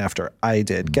before and after? I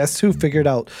did. Guess who figured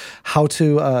out how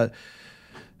to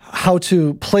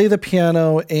play the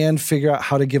piano and figure out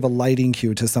how to give a lighting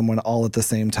cue to someone all at the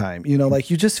same time.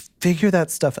 You just figure that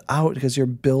stuff out because you're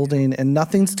building and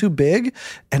nothing's too big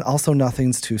and also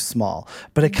nothing's too small.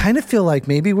 But I kind of feel like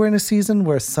maybe we're in a season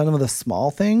where some of the small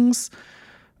things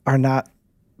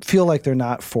feel like they're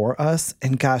not for us.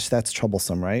 And gosh, that's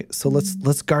troublesome, right? So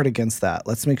let's guard against that.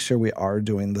 Let's make sure we are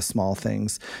doing the small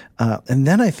things. And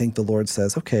then I think the Lord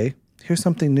says, okay, here's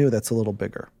something new that's a little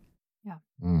bigger. Yeah.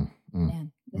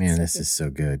 Man, this is so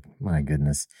good. My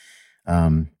goodness.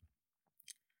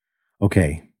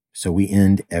 Okay, so we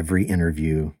end every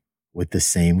interview with the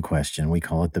same question. We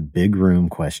call it the big room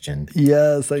question.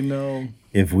 Yes, I know.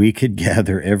 If we could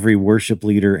gather every worship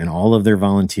leader and all of their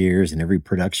volunteers and every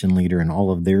production leader and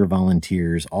all of their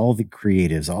volunteers, all the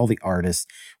creatives, all the artists,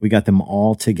 we got them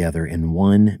all together in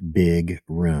one big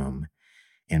room,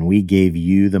 and we gave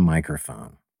you the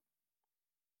microphone,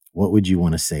 what would you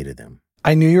want to say to them?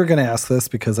 I knew you were going to ask this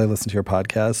because I listened to your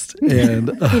podcast,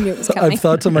 and I've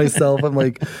thought to myself, I'm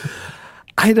like,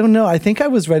 I don't know. I think I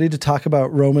was ready to talk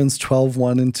about Romans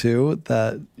 12:1-2,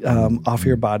 that offer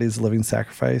your bodies a living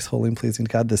sacrifice, holy and pleasing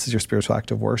to God. This is your spiritual act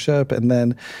of worship. And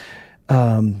then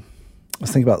I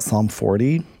was thinking about Psalm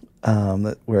 40,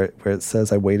 where it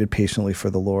says, I waited patiently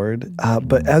for the Lord.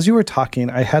 But as you were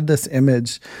talking, I had this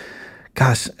image.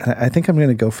 Gosh, I think I'm going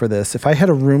to go for this. If I had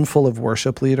a room full of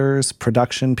worship leaders,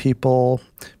 production people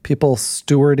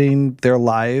stewarding their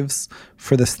lives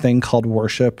for this thing called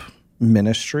worship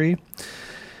ministry,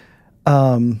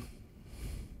 the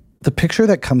picture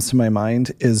that comes to my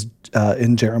mind is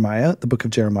in Jeremiah, the book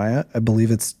of Jeremiah. I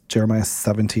believe it's Jeremiah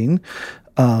 17,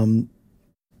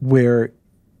 where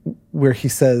he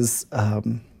says,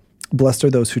 blessed are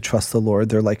those who trust the Lord.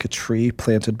 They're like a tree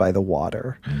planted by the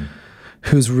water,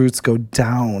 whose roots go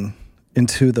down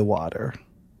into the water,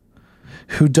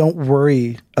 who don't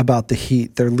worry about the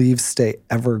heat. Their leaves stay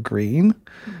evergreen,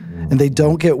 and they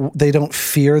don't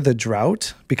fear the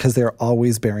drought because they're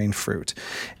always bearing fruit.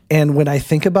 And when I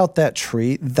think about that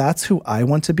tree, that's who I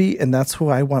want to be, and that's who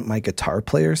I want my guitar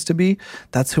players to be.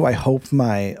 That's who I hope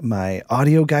my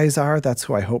audio guys are. That's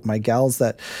who I hope my gals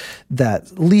that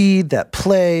lead, that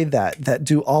play, that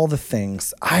do all the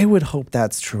things. I would hope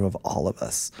that's true of all of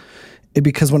us.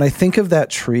 Because when I think of that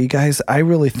tree, guys, I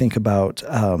really think about,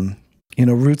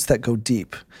 roots that go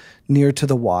deep, near to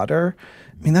the water.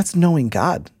 I mean, that's knowing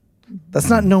God. That's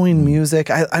not knowing music.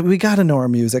 We got to know our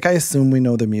music. I assume we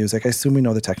know the music. I assume we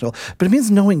know the technical. But it means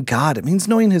knowing God. It means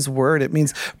knowing his word. It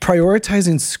means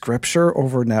prioritizing scripture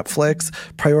over Netflix,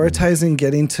 prioritizing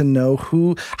getting to know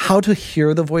how to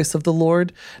hear the voice of the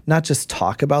Lord, not just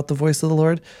talk about the voice of the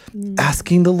Lord,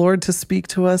 asking the Lord to speak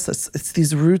to us. It's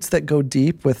these roots that go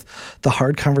deep with the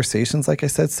hard conversations, like I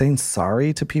said, saying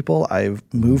sorry to people I've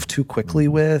moved too quickly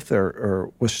with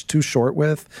or was too short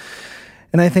with.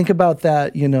 And I think about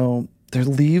that, their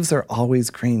leaves are always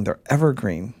green. They're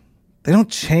evergreen. They don't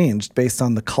change based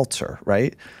on the culture,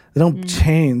 right? They don't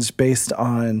change based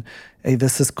on, hey,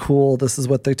 this is cool. This is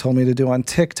what they told me to do on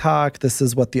TikTok. This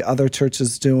is what the other church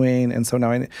is doing. And so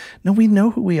now we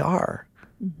know who we are.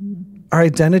 Our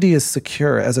identity is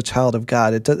secure as a child of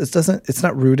God. It's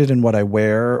not rooted in what I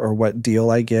wear or what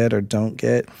deal I get or don't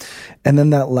get. And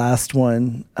then that last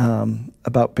one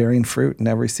about bearing fruit in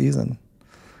every season.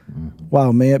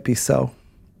 Wow, may it be so.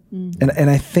 And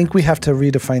I think we have to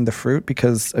redefine the fruit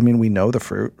because, we know the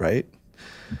fruit, right?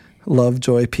 Love,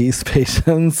 joy, peace,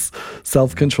 patience,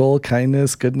 self-control,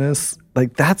 kindness, goodness.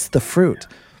 Like, that's the fruit.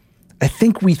 I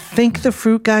think we think the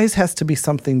fruit, guys, has to be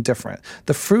something different.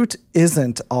 The fruit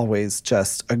isn't always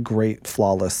just a great,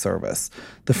 flawless service.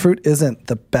 The fruit isn't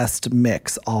the best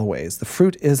mix always. The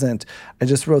fruit isn't, I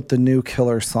just wrote the new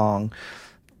killer song.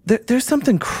 There's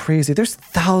something crazy. There's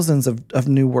thousands of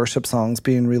new worship songs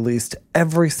being released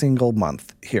every single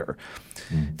month here.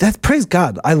 That's, praise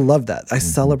God. I love that. I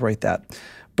celebrate that.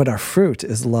 But our fruit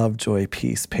is love, joy,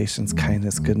 peace, patience,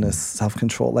 kindness, goodness,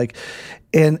 self-control.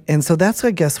 And so that's,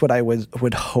 I guess, what I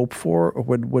would hope for or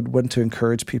would want to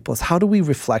encourage people is how do we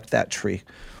reflect that tree?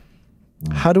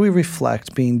 How do we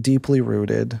reflect being deeply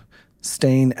rooted,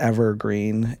 staying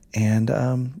evergreen, and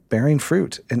bearing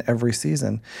fruit in every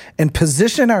season, and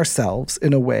position ourselves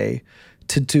in a way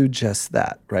to do just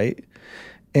that, right?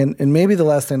 And maybe the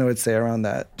last thing I would say around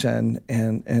that, Jen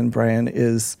and Brian,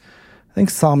 is I think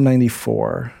Psalm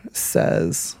 94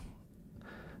 says,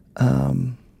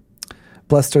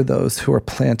 blessed are those who are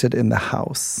planted in the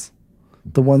house.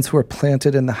 The ones who are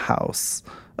planted in the house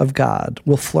of God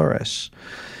will flourish.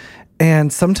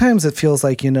 And sometimes it feels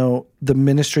like, the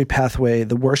ministry pathway,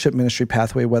 the worship ministry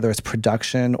pathway, whether it's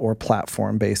production or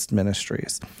platform-based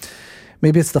ministries.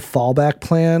 Maybe it's the fallback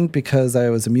plan because I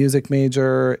was a music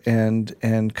major and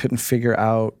couldn't figure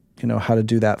out, how to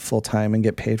do that full time and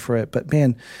get paid for it. But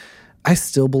man, I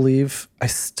still believe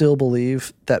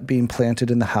that being planted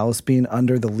in the house, being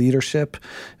under the leadership,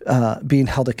 being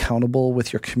held accountable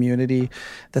with your community,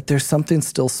 that there's something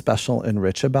still special and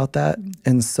rich about that.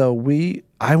 And so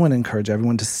I want to encourage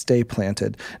everyone to stay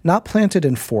planted, not planted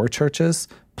in 4 churches,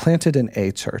 planted in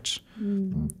a church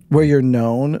where you're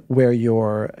known, where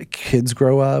your kids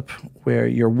grow up, where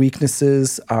your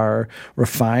weaknesses are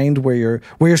refined, where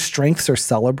your strengths are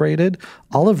celebrated,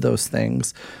 all of those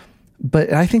things.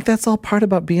 But I think that's all part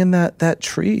about being that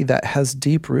tree that has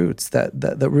deep roots, that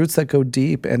roots that go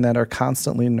deep and that are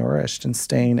constantly nourished and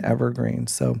staying evergreen.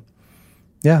 So,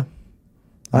 yeah,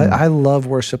 I love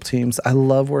worship teams. I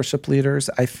love worship leaders.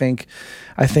 I think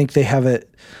they have it.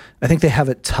 I think they have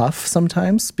it tough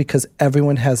sometimes because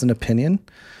everyone has an opinion.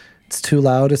 It's too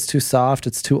loud, it's too soft,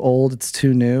 it's too old, it's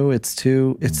too new, it's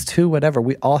too whatever.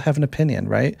 We all have an opinion,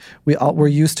 right? We're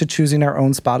used to choosing our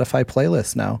own Spotify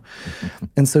playlist now.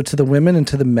 And so to the women and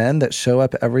to the men that show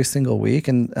up every single week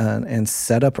and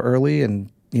set up early and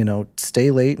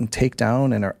stay late and take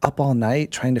down and are up all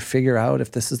night trying to figure out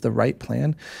if this is the right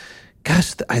plan,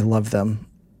 gosh, I love them.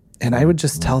 And I would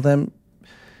just tell them,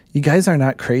 you guys are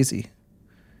not crazy.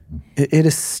 It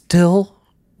is still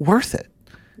worth it.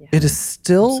 It is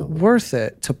still worth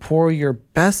it to pour your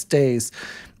best days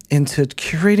into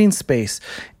curating space.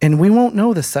 And we won't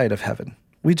know the side of heaven.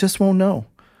 We just won't know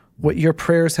what your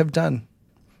prayers have done,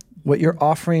 what your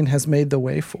offering has made the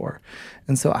way for.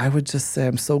 And so I would just say,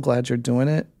 I'm so glad you're doing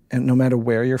it. And no matter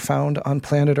where you're found on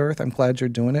planet Earth, I'm glad you're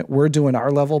doing it. We're doing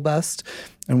our level best.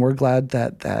 And we're glad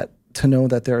that to know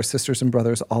that there are sisters and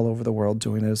brothers all over the world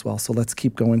doing it as well. So let's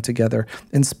keep going together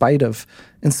in spite of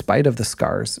the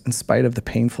scars, in spite of the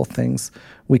painful things.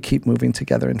 We keep moving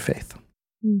together in faith.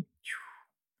 I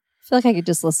feel like I could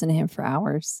just listen to him for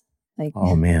hours.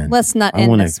 Oh man, let's not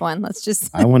end this one. Let's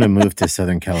just. I want to move to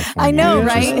Southern California. I know,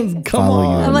 right? Come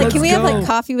on. I'm like, can we have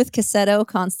coffee with Cassetto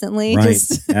constantly? Right.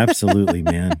 Absolutely,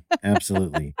 man.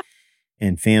 Absolutely.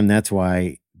 And fam, that's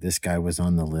why this guy was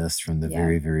on the list from the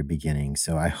very, very beginning.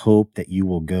 So I hope that you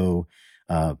will go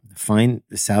find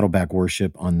the Saddleback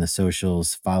Worship on the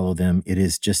socials, follow them. It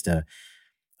is just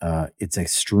it's a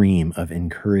stream of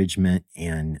encouragement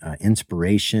and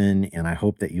inspiration. And I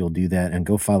hope that you'll do that and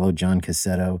go follow John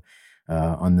Cassetto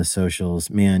on the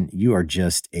socials. Man, you are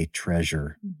just a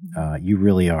treasure. You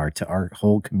really are to our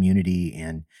whole community.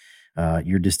 And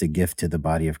you're just a gift to the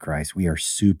body of Christ. We are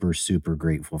super, super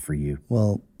grateful for you.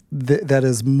 Well, that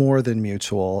is more than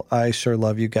mutual. I sure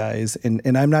love you guys.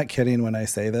 And I'm not kidding when I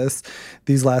say this.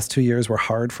 These last 2 years were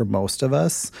hard for most of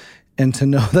us. And to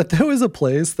know that there was a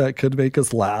place that could make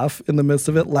us laugh in the midst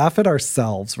of it, laugh at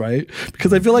ourselves, right?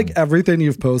 Because I feel like everything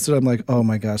you've posted, I'm like, oh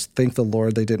my gosh, thank the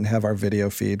Lord they didn't have our video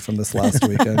feed from this last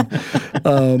weekend.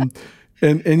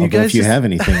 And you guys, if you have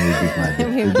anything,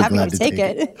 we'd be glad to take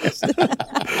it.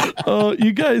 Oh,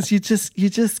 you guys, you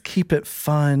just keep it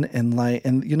fun and light,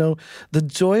 and the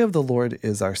joy of the Lord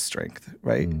is our strength,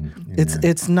 right?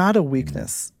 It's not a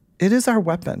weakness; it is our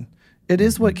weapon. It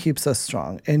is what keeps us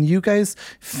strong. And you guys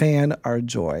fan our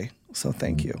joy. So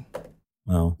thank you.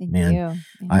 Well, Thank man, you.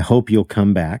 I hope you'll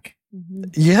come back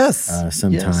Yes.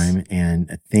 sometime. Yes.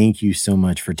 And thank you so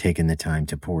much for taking the time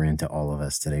to pour into all of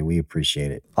us today. We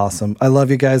appreciate it. Awesome. I love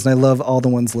you guys. And I love all the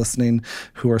ones listening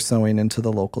who are sowing into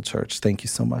the local church. Thank you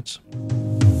so much.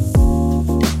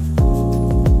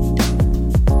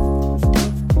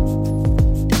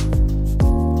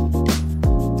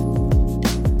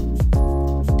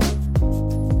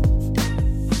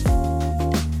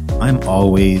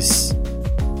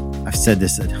 I've said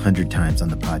this 100 times on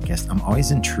the podcast, I'm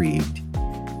always intrigued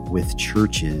with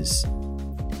churches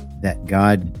that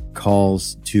God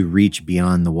calls to reach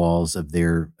beyond the walls of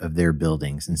their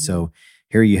buildings. And so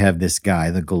here you have this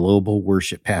guy, the global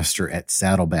worship pastor at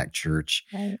Saddleback Church,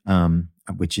 Right.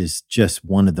 Which is just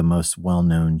one of the most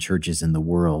well-known churches in the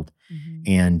world.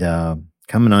 And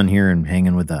coming on here and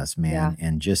hanging with us, man,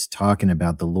 and just talking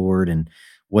about the Lord and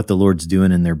what the Lord's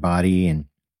doing in their body. And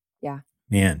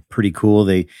man, pretty cool.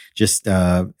 They just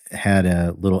had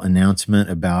a little announcement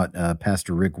about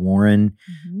Pastor Rick Warren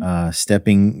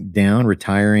stepping down,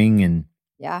 retiring, and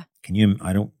Yeah.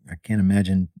 I can't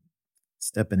imagine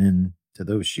stepping into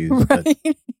those shoes. But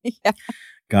Right. Yeah.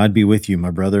 God be with you,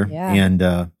 my brother. Yeah. And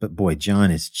but boy,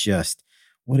 John is just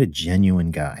what a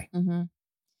genuine guy.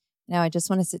 Now I just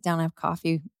want to sit down and have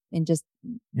coffee and just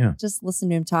listen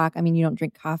to him talk. I mean, you don't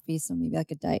drink coffee, so maybe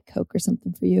like a Diet Coke or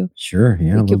something for you. Sure,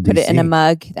 yeah. We could put it in a DC.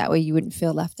 mug. That way you wouldn't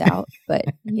feel left out. But,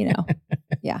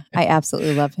 I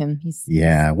absolutely love him. He's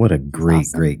What a great,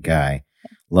 awesome. great guy.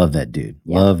 Love that dude.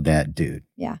 Yeah. Love that dude.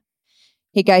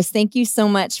 Hey guys, thank you so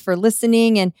much for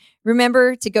listening. And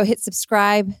remember to go hit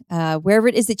subscribe wherever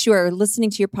it is that you are listening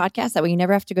to your podcast. That way you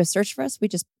never have to go search for us. We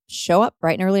just show up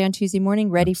bright and early on Tuesday morning,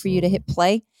 ready for you to hit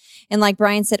play. And like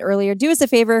Brian said earlier, do us a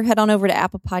favor, head on over to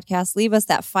Apple Podcasts, leave us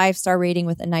that 5-star rating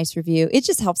with a nice review. It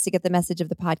just helps to get the message of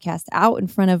the podcast out in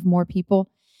front of more people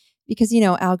because,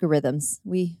 algorithms,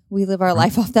 we live our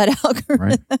life off that algorithm.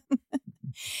 Right.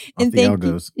 And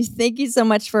Algos. thank you so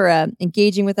much for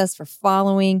engaging with us, for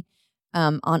following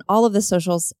on all of the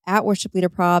socials at Worship Leader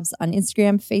Probs on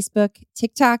Instagram, Facebook,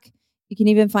 TikTok. You can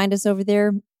even find us over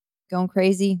there going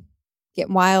crazy,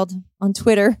 getting wild on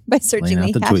Twitter by searching Laying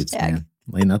out the the tweets, hashtag man.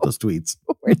 Laying out those tweets.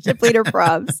 Worship Leader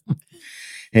Probs.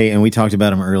 Hey, and we talked about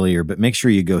them earlier, but make sure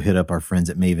you go hit up our friends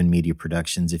at Maven Media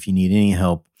Productions. If you need any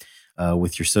help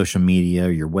with your social media,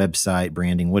 your website,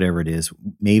 branding, whatever it is,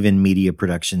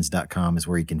 mavenmediaproductions.com is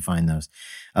where you can find those.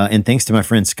 And thanks to my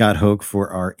friend Scott Hoke for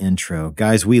our intro.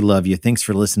 Guys, we love you. Thanks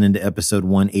for listening to episode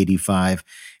 185.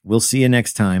 We'll see you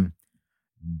next time.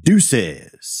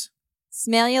 Deuces.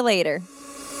 Smell you later.